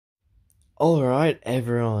Alright,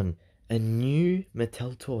 everyone. A new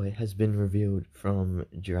Mattel toy has been revealed from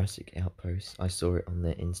Jurassic Outpost. I saw it on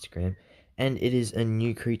their Instagram. And it is a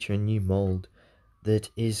new creature, a new mold, that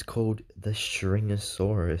is called the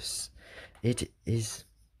Shringasaurus. It is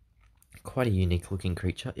quite a unique looking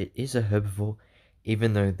creature. It is a herbivore,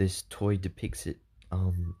 even though this toy depicts it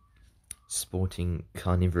sporting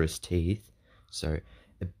carnivorous teeth. So,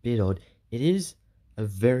 a bit odd. It is a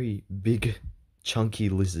very big, chunky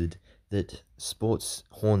lizard that sports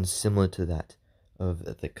horns similar to that of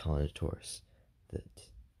the Carnotaurus that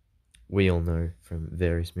we all know from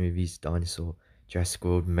various movies, Dinosaur, Jurassic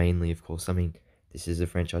World, mainly, of course. I mean, this is a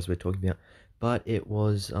franchise we're talking about, but it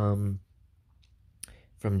was from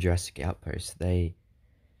Jurassic Outpost. They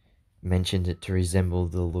mentioned it to resemble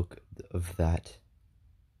the look of that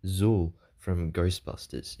Zool from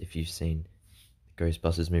Ghostbusters. If you've seen the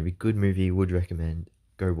Ghostbusters movie, good movie, would recommend.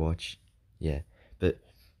 Go watch. Yeah, but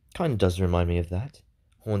kind of does remind me of that.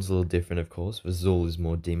 Horn's a little different, of course. Zool is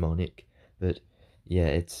more demonic, but yeah,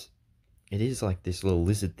 it is like this little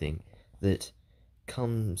lizard thing that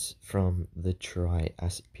comes from the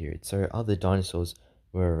Triassic period. So other dinosaurs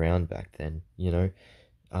were around back then,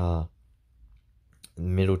 uh,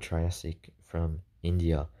 Middle Triassic from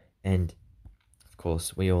India, and of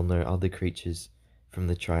course, we all know other creatures from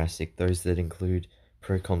the Triassic, those that include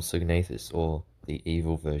Procompsognathus, or the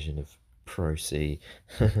evil version of Pro-C,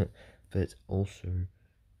 but also,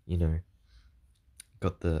 you know,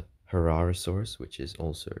 got the Herarosaurus, which is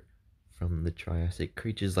also from the Triassic.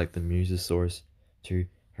 Creatures like the Musasaurus, too.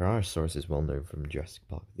 Herarosaurus is well known from Jurassic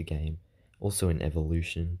Park, the game, also in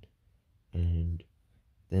Evolution, and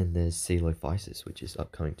then there's Coelophysis, which is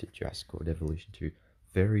upcoming to Jurassic World Evolution 2.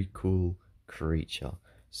 Very cool creature.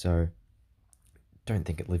 So, don't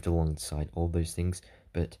think it lived alongside all those things,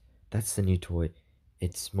 but that's the new toy.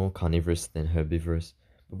 It's more carnivorous than herbivorous.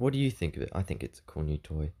 But what do you think of it? I think it's a cool new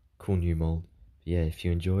toy, cool new mold. But yeah, if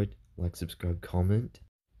you enjoyed, like, subscribe, comment,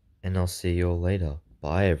 and I'll see you all later.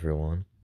 Bye, everyone.